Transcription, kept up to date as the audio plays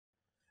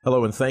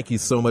Hello, and thank you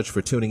so much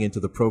for tuning into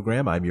the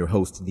program. I'm your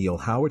host, Neal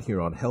Howard, here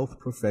on Health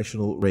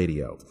Professional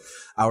Radio.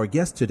 Our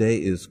guest today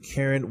is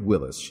Carin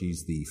Willis.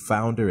 She's the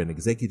founder and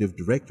executive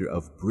director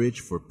of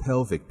Bridge for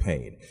Pelvic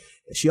Pain.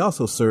 She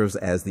also serves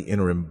as the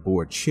interim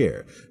board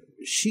chair.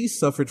 She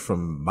suffered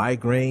from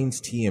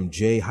migraines,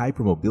 TMJ,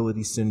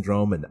 hypermobility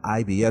syndrome, and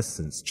IBS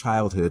since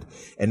childhood.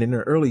 And in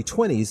her early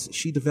 20s,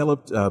 she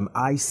developed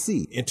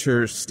IC,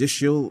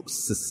 interstitial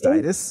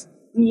cystitis.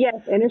 Yes,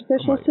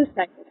 interstitial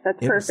cystitis.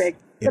 That's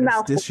perfect.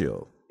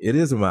 Interstitial. It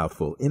is a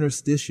mouthful.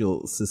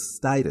 Interstitial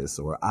cystitis,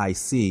 or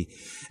IC.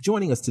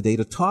 Joining us today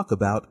to talk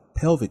about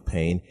pelvic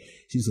pain.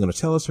 She's going to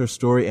tell us her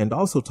story and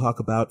also talk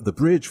about the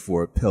Bridge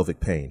for Pelvic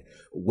Pain.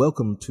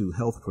 Welcome to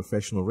Health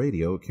Professional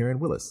Radio, Carin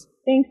Willis.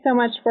 Thanks so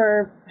much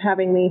for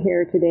having me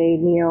here today,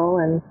 Neal,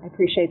 and I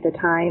appreciate the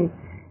time.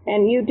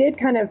 And you did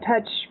kind of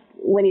touch,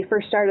 when you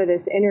first started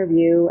this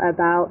interview,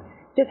 about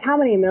just how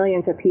many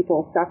millions of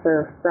people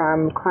suffer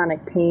from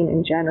chronic pain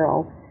in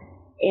general.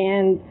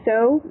 And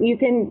so you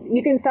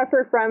can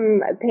suffer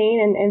from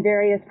pain in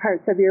various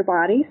parts of your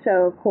body.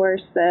 So, of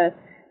course, the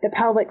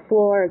pelvic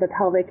floor, the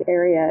pelvic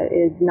area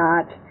is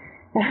not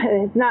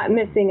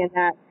missing in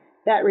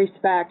that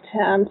respect.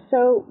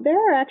 So there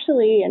are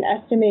actually an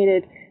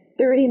estimated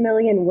 30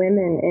 million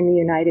women in the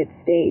United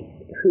States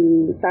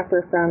who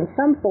suffer from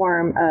some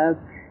form of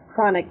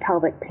chronic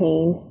pelvic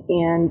pain,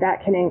 and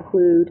that can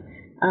include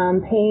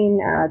pain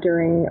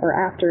during or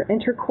after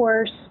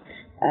intercourse,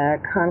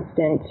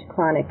 constant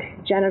chronic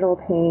genital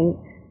pain,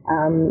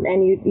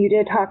 and you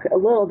did talk a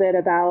little bit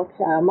about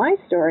my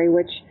story,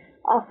 which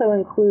also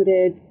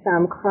included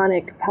some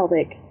chronic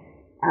pelvic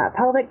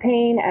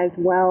pain as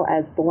well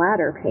as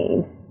bladder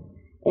pain.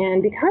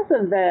 And because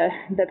of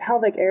the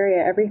pelvic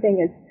area,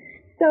 everything is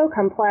so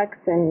complex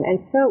and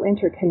so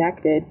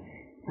interconnected,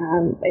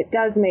 it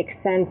does make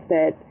sense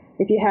that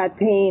if you had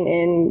pain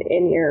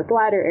in your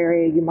bladder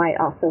area, you might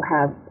also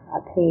have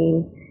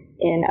pain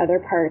in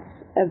other parts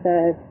of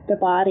the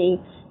body.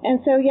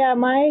 And so, yeah,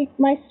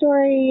 my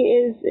story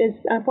is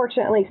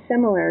unfortunately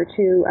similar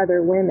to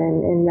other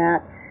women in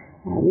that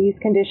these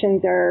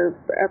conditions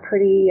are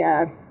pretty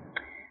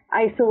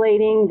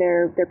isolating.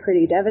 They're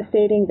pretty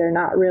devastating. They're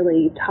not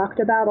really talked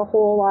about a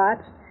whole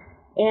lot.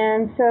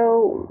 And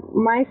so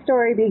my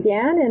story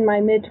began in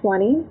my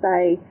mid-20s.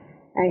 I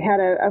had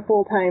a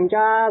full-time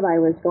job. I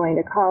was going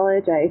to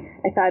college.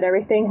 I thought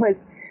everything was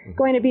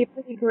going to be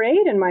pretty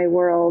great in my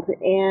world.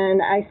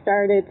 And I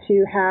started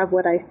to have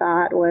what I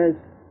thought was,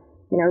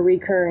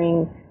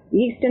 recurring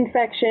yeast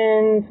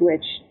infections,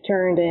 which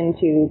turned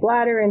into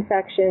bladder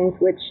infections,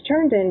 which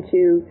turned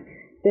into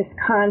this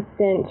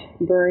constant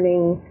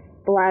burning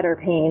bladder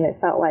pain. It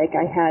felt like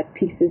I had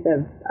pieces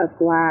of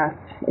glass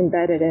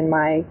embedded in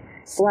my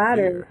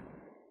bladder.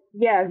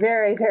 Yeah,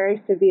 very,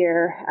 very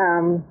severe,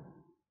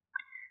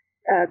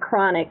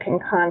 chronic and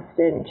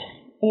constant.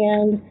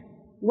 And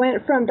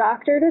went from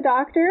doctor to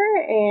doctor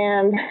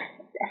and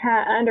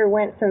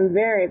underwent some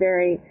very,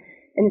 very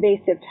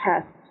invasive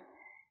tests.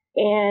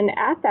 And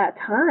at that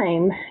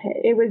time,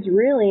 it was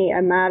really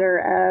a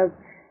matter of,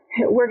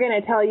 we're going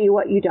to tell you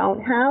what you don't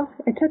have.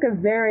 It took a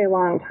very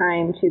long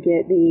time to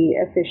get the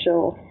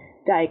official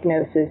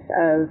diagnosis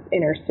of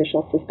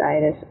interstitial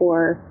cystitis,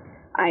 or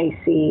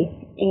IC,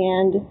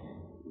 and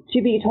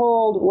to be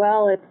told,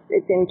 well,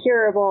 it's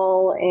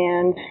incurable,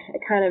 and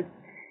kind of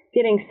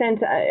getting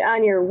sent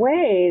on your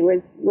way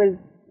was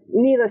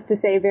needless to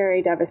say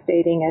very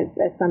devastating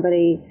as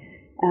somebody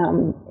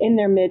in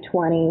their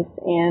mid-20s,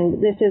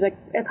 and this is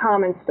a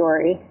common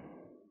story.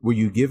 Were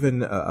you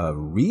given a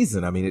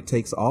reason? I mean, it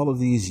takes all of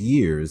these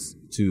years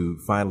to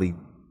finally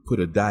put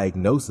a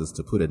diagnosis,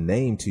 to put a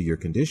name to your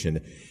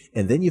condition,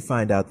 and then you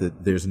find out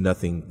that there's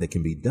nothing that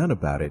can be done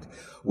about it.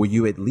 Were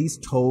you at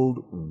least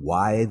told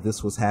why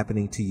this was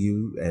happening to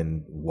you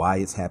and why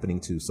it's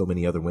happening to so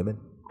many other women?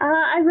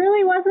 I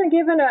really wasn't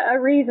given a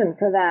reason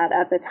for that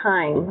at the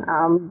time.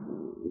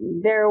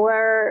 There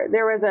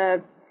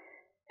was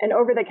an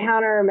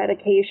over-the-counter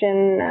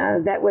medication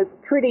that was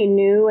pretty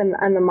new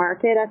on the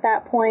market at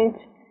that point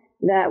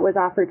that was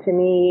offered to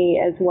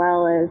me, as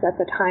well as at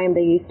the time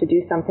they used to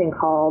do something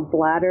called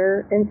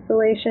bladder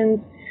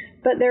installations.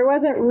 But there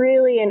wasn't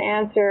really an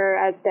answer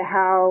as to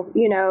how,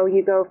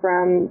 you go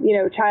from,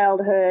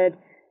 childhood,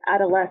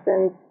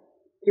 adolescence,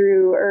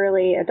 through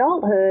early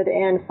adulthood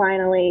and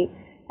finally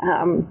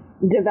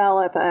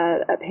develop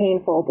a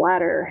painful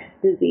bladder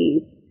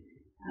disease.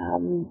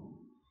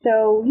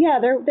 So, yeah,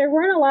 there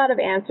weren't a lot of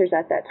answers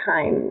at that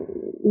time.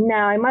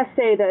 Now, I must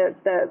say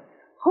the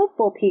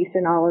hopeful piece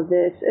in all of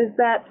this is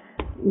that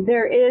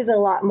there is a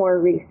lot more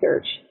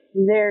research.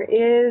 There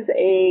is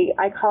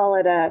I call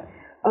it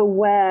a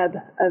web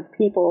of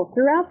people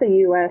throughout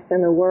the U.S.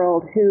 and the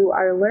world who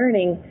are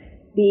learning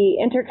the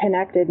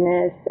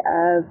interconnectedness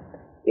of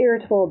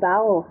irritable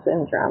bowel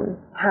syndrome,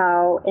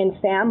 how in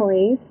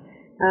families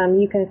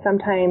you can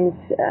sometimes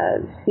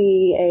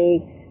see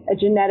a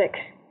genetic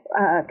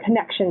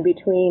connection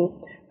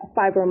between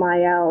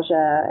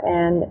fibromyalgia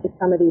and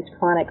some of these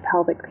chronic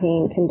pelvic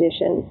pain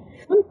conditions.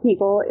 Some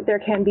people, there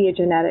can be a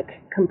genetic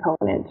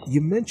component. You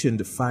mentioned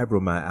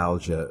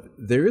fibromyalgia.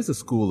 There is a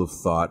school of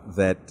thought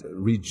that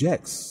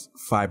rejects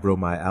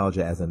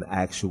fibromyalgia as an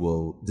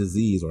actual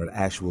disease or an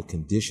actual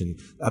condition,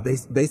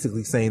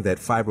 basically saying that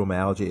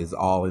fibromyalgia is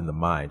all in the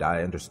mind.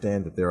 I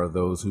understand that there are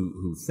those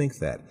who think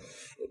that.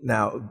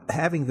 Now,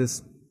 having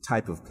this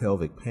type of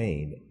pelvic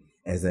pain,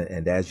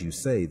 and as you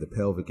say, the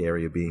pelvic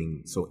area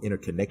being so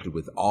interconnected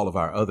with all of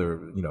our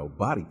other,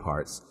 body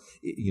parts,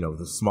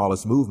 the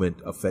smallest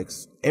movement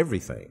affects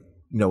everything.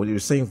 You're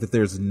saying that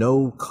there's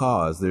no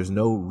cause, there's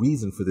no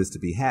reason for this to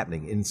be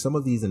happening. In some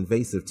of these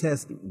invasive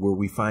tests, were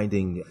we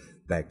finding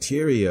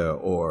bacteria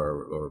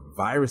or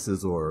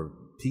viruses or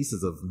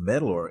pieces of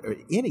metal or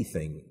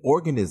anything,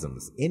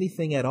 organisms,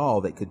 anything at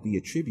all that could be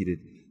attributed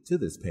to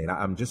this pain?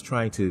 I'm just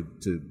trying to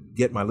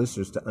get my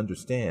listeners to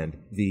understand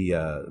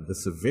the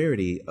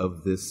severity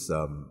of this,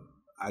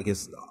 I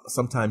guess,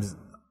 sometimes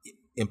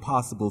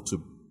impossible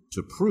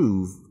to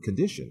prove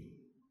condition.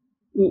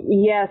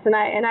 Yes, and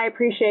I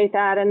appreciate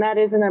that, and that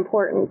is an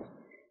important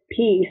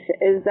piece,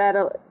 is that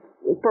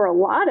for a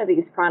lot of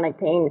these chronic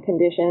pain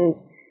conditions,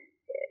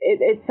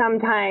 it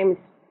sometimes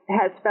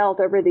has felt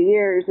over the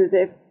years as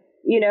if,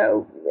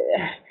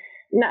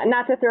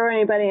 not to throw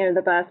anybody under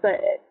the bus,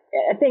 but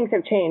things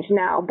have changed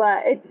now,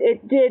 but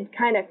it did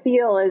kind of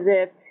feel as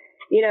if,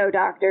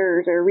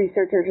 doctors or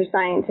researchers or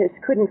scientists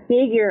couldn't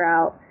figure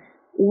out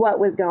what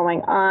was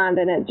going on,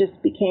 and it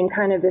just became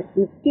kind of this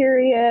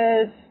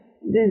mysterious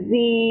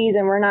disease,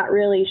 and we're not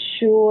really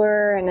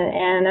sure.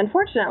 And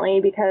unfortunately,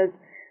 because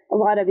a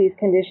lot of these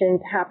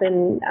conditions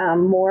happen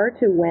more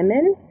to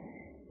women,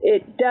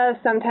 it does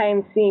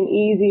sometimes seem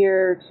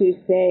easier to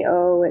say,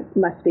 oh, it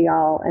must be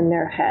all in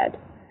their head.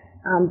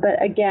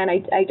 But again,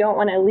 I don't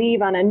want to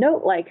leave on a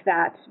note like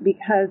that,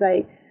 because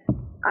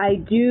I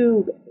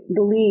do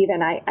believe,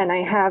 and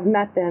I have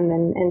met them,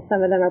 and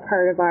some of them are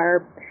part of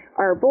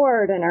our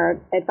board and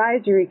our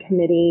advisory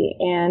committee,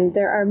 and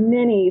there are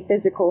many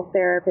physical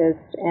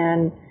therapists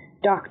and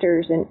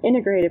doctors and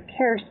integrative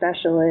care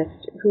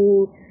specialists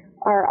who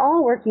are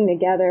all working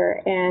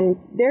together, and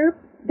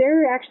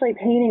they're actually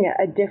painting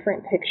a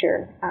different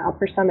picture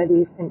for some of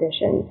these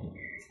conditions.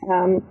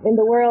 In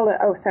the world,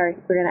 oh, sorry,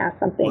 we're going to ask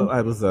something. Well,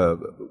 I was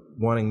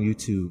wanting you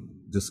to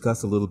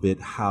discuss a little bit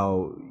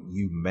how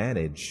you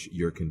manage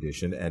your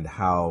condition and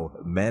how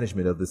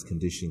management of this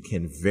condition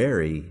can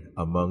vary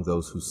among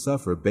those who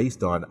suffer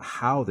based on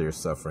how they're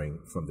suffering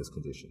from this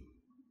condition.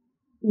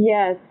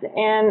 Yes,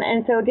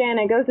 and so again,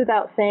 it goes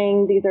without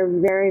saying, these are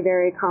very,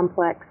 very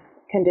complex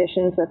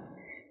conditions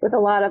with a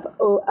lot of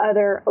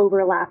other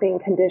overlapping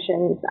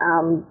conditions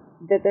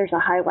that there's a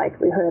high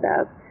likelihood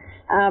of.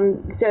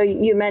 So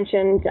you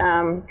mentioned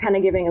kind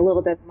of giving a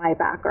little bit of my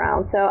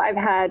background. So I've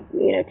had,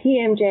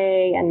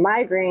 TMJ and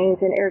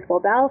migraines and irritable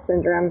bowel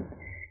syndrome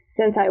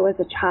since I was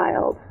a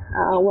child.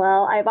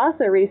 Well, I've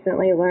also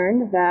recently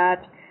learned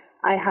that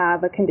I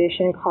have a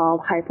condition called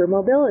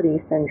hypermobility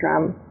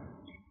syndrome.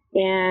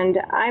 And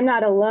I'm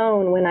not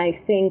alone when I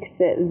think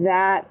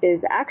that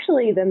is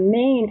actually the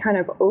main kind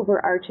of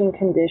overarching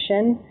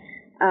condition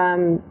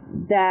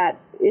that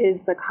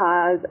is the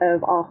cause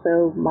of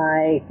also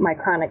my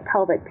chronic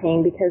pelvic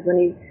pain, because when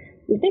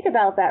you think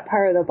about that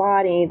part of the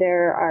body,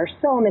 there are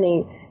so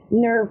many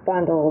nerve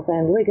bundles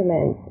and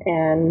ligaments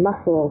and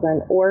muscles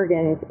and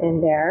organs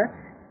in there.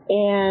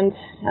 And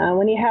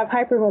when you have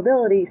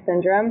hypermobility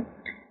syndrome,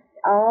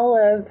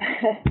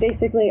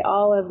 basically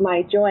all of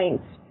my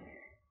joints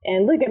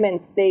and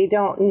ligaments, they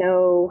don't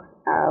know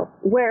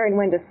where and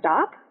when to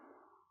stop.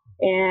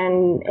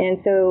 And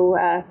so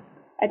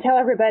I tell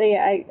everybody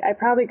I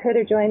probably could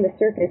have joined the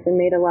circus and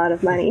made a lot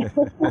of money.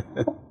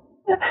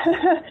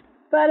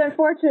 But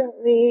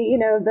unfortunately,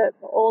 the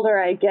older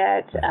I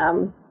get,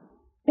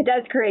 it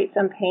does create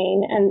some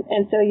pain.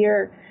 And so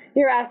you're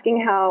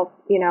asking how,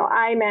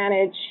 I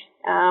manage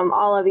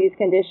all of these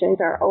conditions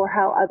or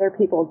how other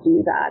people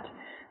do that.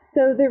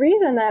 So the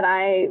reason that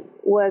I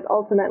was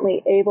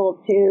ultimately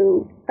able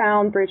to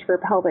found Bridge for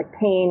Pelvic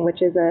Pain,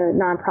 which is a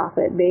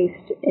nonprofit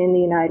based in the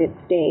United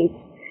States,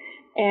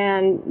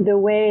 and the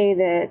way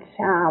that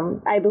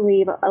I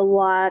believe a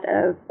lot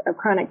of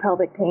chronic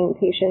pelvic pain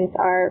patients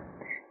are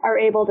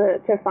able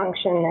to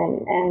function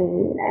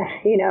and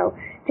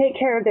take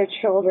care of their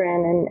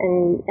children,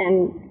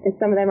 and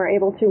some of them are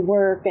able to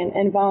work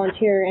and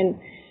volunteer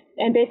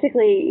and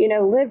basically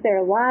live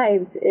their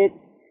lives.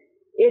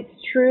 It's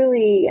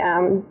truly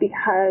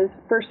because,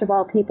 first of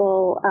all,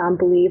 people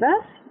believe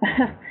us.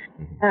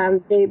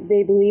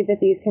 They believe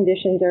that these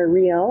conditions are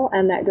real,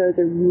 and that goes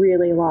a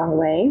really long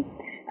way.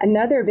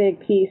 Another big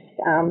piece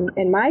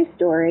in my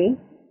story,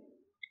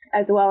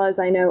 as well as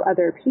I know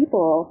other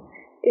people,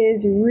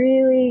 is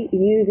really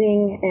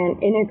using an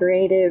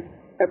integrative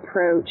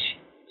approach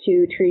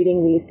to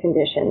treating these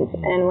conditions.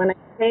 And when I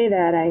say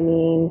that, I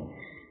mean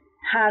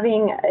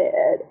having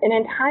an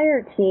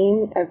entire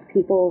team of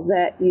people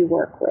that you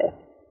work with.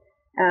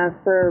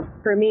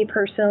 For me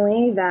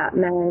personally, that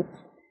meant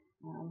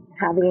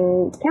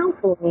having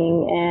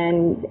counseling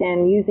and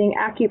using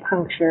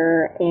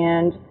acupuncture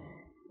and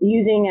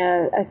using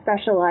a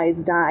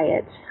specialized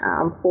diet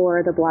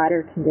for the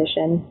bladder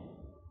condition.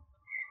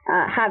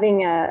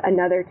 Having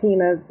another team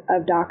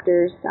of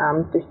doctors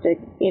just to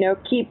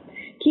keep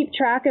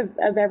track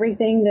of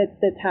everything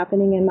that's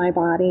happening in my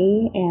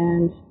body.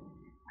 And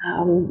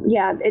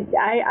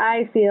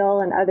I feel,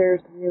 and others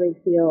really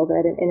feel,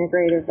 that an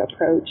integrative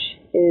approach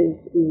is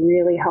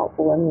really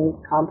helpful in these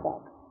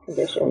complex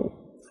conditions.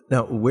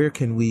 Now, where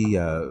can we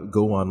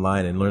go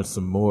online and learn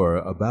some more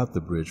about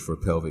the Bridge for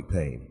Pelvic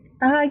Pain?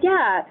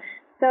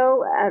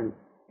 So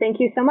thank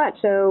you so much.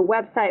 So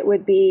website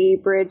would be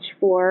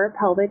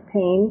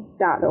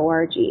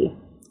bridgeforpelvicpain.org.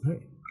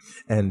 Right.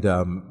 And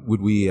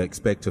would we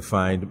expect to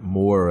find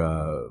more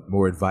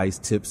advice,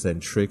 tips,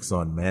 and tricks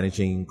on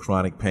managing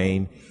chronic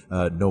pain,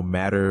 no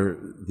matter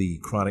the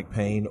chronic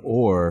pain,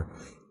 or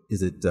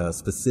is it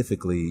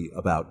specifically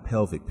about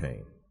pelvic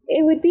pain?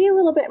 It would be a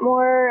little bit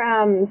more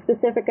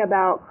specific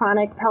about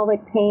chronic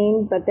pelvic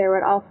pain, but there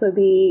would also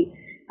be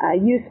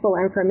useful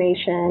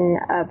information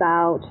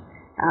about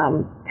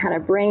kind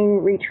of brain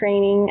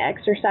retraining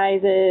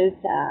exercises,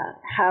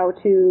 how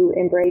to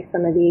embrace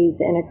some of these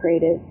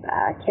integrative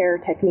care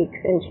techniques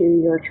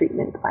into your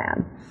treatment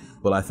plan.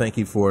 Well, I thank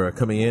you for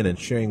coming in and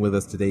sharing with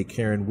us today,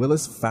 Carin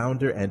Willis,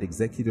 founder and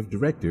executive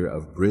director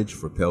of Bridge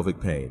for Pelvic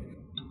Pain.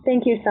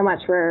 Thank you so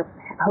much for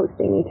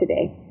hosting me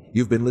today.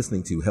 You've been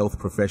listening to Health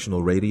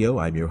Professional Radio.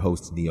 I'm your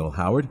host, Neal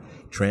Howard.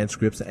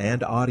 Transcripts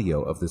and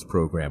audio of this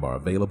program are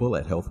available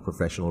at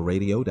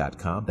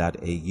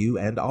healthprofessionalradio.com.au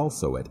and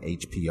also at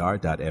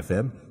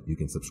hpr.fm. You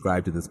can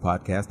subscribe to this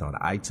podcast on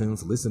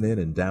iTunes, listen in,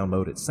 and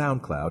download at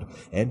SoundCloud.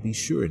 And be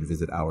sure and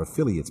visit our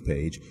affiliates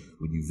page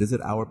when you visit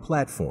our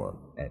platform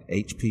at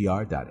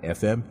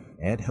hpr.fm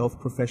and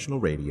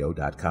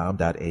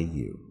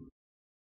healthprofessionalradio.com.au.